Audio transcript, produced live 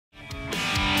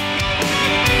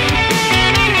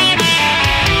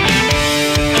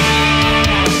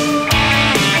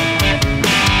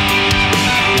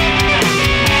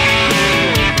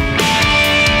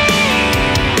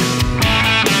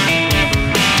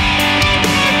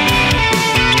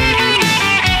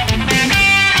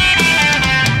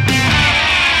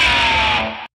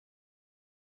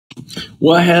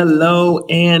Well, hello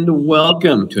and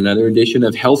welcome to another edition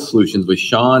of Health Solutions with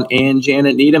Shawn and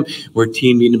Janet Needham, where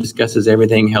Team Needham discusses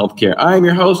everything healthcare. I'm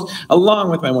your host,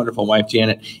 along with my wonderful wife,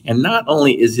 Janet. And not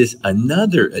only is this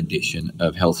another edition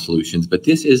of Health Solutions, but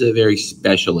this is a very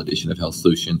special edition of Health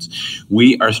Solutions.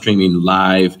 We are streaming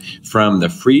live from the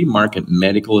Free Market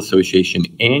Medical Association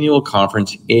annual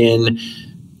conference in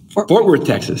Fort Worth,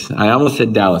 Texas. I almost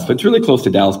said Dallas, but it's really close to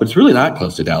Dallas, but it's really not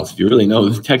close to Dallas if you really know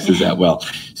Texas that well.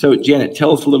 So, Janet,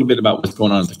 tell us a little bit about what's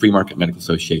going on at the Free Market Medical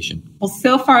Association. Well,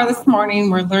 so far this morning,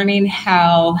 we're learning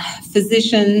how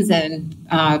physicians and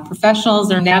professionals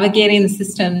are navigating the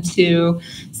system to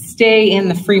stay in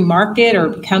the free market or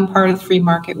become part of the free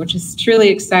market, which is truly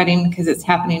exciting because it's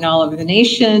happening all over the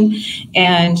nation.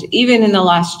 And even in the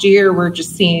last year, we're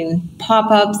just seeing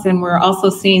pop-ups, and we're also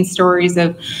seeing stories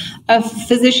of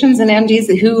physicians and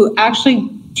MDs who actually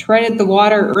treaded the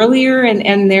water earlier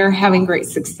and they're having great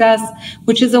success,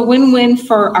 which is a win-win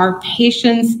for our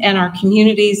patients and our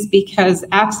communities, because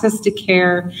access to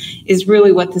care is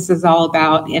really what this is all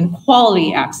about, and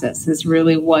quality access is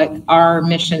really what our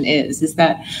mission is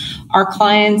that our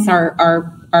clients,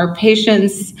 our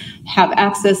patients have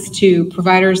access to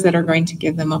providers that are going to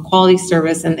give them a quality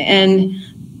service, and in the end,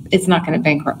 it's not going to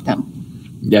bankrupt them.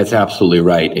 That's absolutely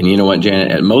right. And you know what,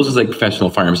 Janet, at Moses Lake Professional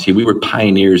Pharmacy, we were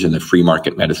pioneers in the free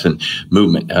market medicine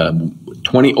movement.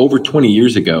 Over 20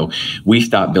 years ago, we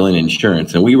stopped billing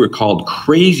insurance, and we were called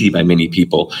crazy by many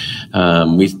people.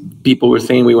 People were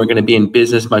saying we weren't going to be in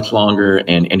business much longer,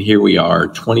 and here we are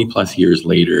 20 plus years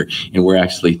later, and we're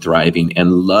actually thriving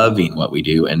and loving what we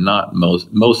do. And not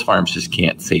most pharmacists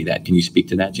can't say that. Can you speak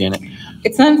to that, Janet?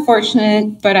 It's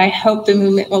unfortunate, but I hope the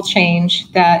movement will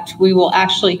change, that we will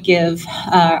actually give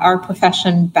our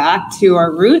profession back to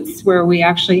our roots, where we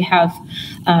actually have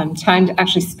time to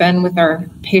actually spend with our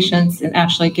patients and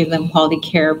actually give them quality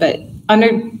care. But under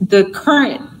the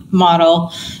current model,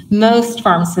 most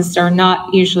pharmacists are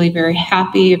not usually very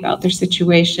happy about their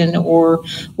situation or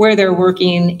where they're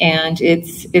working, and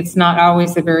it's not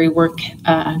always a very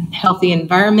healthy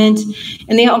environment,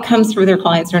 and the outcomes for their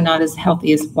clients are not as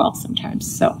healthy as well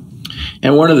sometimes.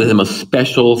 And one of the most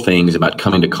special things about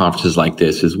coming to conferences like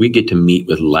this is we get to meet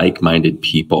with like-minded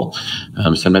people.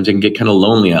 Sometimes it can get kind of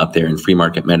lonely out there in free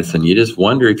market medicine. You just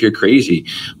wonder if you're crazy.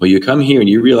 Well, you come here and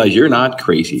you realize you're not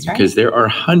crazy. That's because right. There are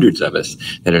hundreds of us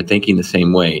that are thinking the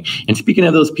same way. And speaking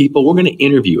of those people, we're going to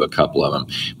interview a couple of them.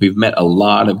 We've met a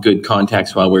lot of good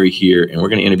contacts while we're here, and we're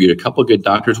going to interview a couple of good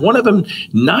doctors. One of them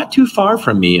not too far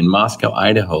from me in Moscow,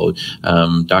 Idaho,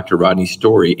 Dr. Rodney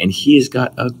Story, and he has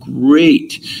got a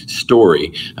great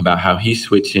story about how he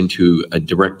switched into a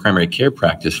direct primary care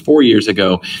practice 4 years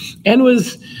ago and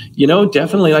was,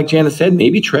 definitely, like Janet said,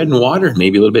 maybe treading water,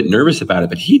 maybe a little bit nervous about it,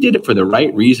 but he did it for the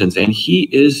right reasons, and he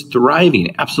is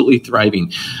thriving, absolutely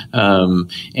thriving.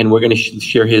 And we're going to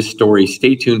share his story.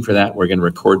 Stay tuned for that. We're going to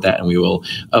record that, and we will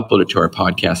upload it to our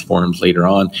podcast forums later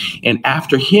on. And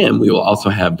after him, we will also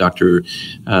have Dr.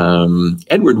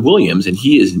 Edward Williams, and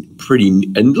he is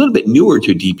a little bit newer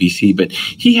to DPC, but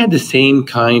he had the same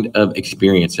kind of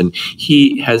experience, and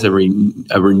he has a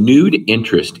renewed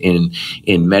interest in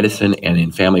medicine and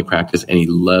in family practice, and he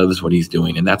loves what he's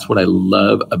doing. And that's what I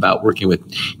love about working with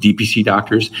DPC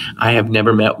doctors. I have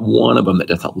never met one of them that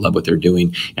doesn't love what they're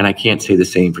doing, and I can't say the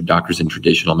same for doctors in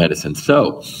traditional medicine.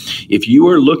 So if you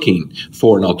are looking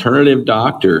for an alternative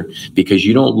doctor because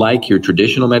you don't like your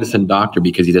traditional medicine doctor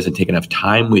because he doesn't take enough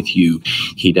time with you,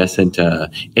 he doesn't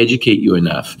educate you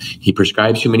enough, he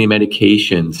prescribes too many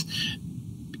medications,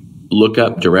 look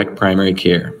up direct primary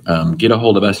care. Get a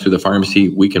hold of us through the pharmacy.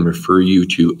 We can refer you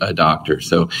to a doctor.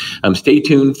 So stay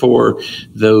tuned for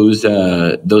those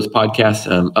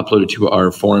podcasts uploaded to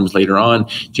our forums later on.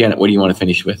 Janet, what do you want to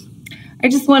finish with? I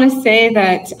just want to say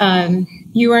that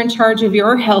you are in charge of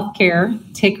your health care.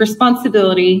 Take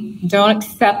responsibility. Don't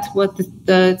accept what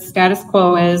the status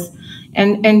quo is,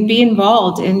 and be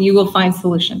involved, and you will find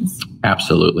solutions.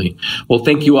 Absolutely. Well,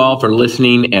 thank you all for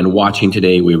listening and watching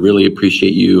today. We really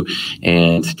appreciate you,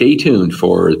 and stay tuned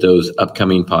for those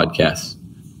upcoming podcasts.